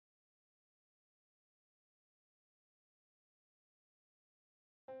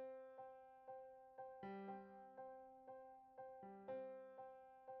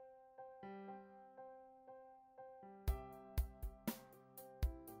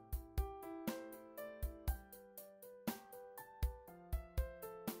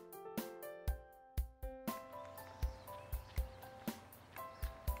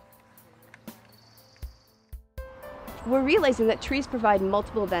We're realizing that trees provide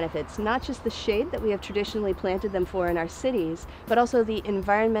multiple benefits, not just the shade that we have traditionally planted them for in our cities, but also the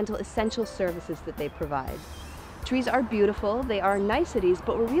environmental essential services that they provide. Trees are beautiful, they are niceties,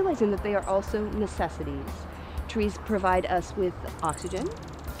 but we're realizing that they are also necessities. Trees provide us with oxygen.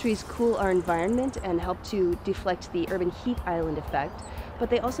 Trees cool our environment and help to deflect the urban heat island effect, but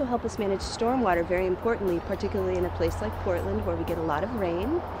they also help us manage stormwater very importantly, particularly in a place like Portland where we get a lot of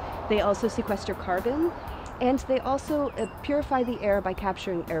rain. They also sequester carbon, and they also purify the air by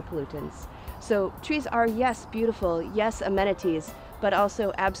capturing air pollutants. So trees are, yes, beautiful, yes, amenities, but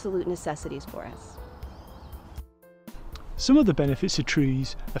also absolute necessities for us. Some of the benefits of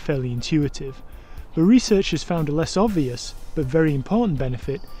trees are fairly intuitive, but research has found a less obvious but very important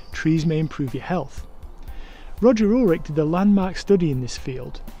benefit: trees may improve your health. Roger Ulrich did a landmark study in this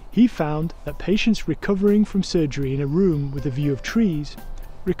field. He found that patients recovering from surgery in a room with a view of trees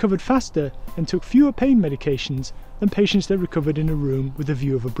recovered faster and took fewer pain medications than patients that recovered in a room with a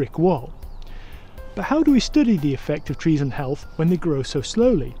view of a brick wall. But how do we study the effect of trees on health when they grow so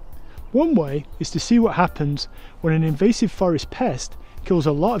slowly? One way is to see what happens when an invasive forest pest kills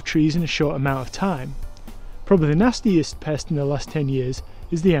a lot of trees in a short amount of time. Probably the nastiest pest in the last 10 years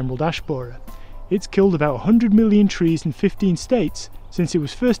is the emerald ash borer. It's killed about 100 million trees in 15 states since it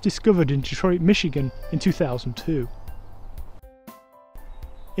was first discovered in Detroit, Michigan in 2002.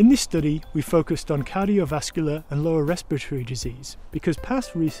 In this study, we focused on cardiovascular and lower respiratory disease because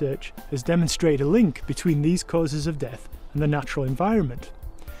past research has demonstrated a link between these causes of death and the natural environment.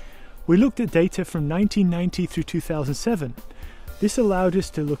 We looked at data from 1990 through 2007. This allowed us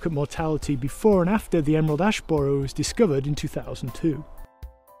to look at mortality before and after the emerald ash borer was discovered in 2002.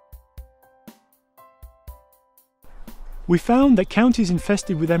 We found that counties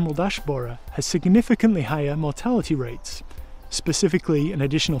infested with emerald ash borer had significantly higher mortality rates. Specifically, an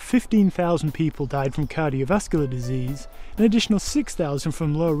additional 15,000 people died from cardiovascular disease, an additional 6,000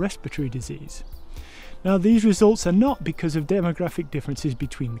 from lower respiratory disease. Now, these results are not because of demographic differences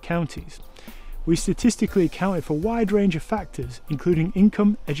between the counties. We statistically accounted for a wide range of factors, including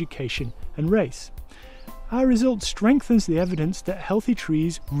income, education, and race. Our result strengthens the evidence that healthy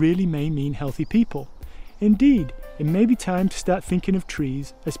trees really may mean healthy people. Indeed, it may be time to start thinking of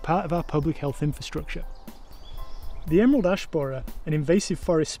trees as part of our public health infrastructure. The emerald ash borer, an invasive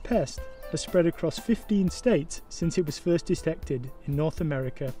forest pest, has spread across 15 states since it was first detected in North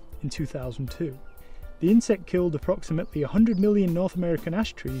America in 2002. The insect killed approximately 100 million North American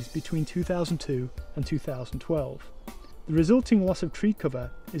ash trees between 2002 and 2012. The resulting loss of tree cover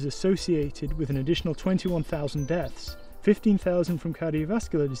is associated with an additional 21,000 deaths, 15,000 from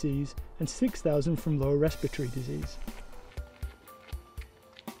cardiovascular disease and 6,000 from lower respiratory disease.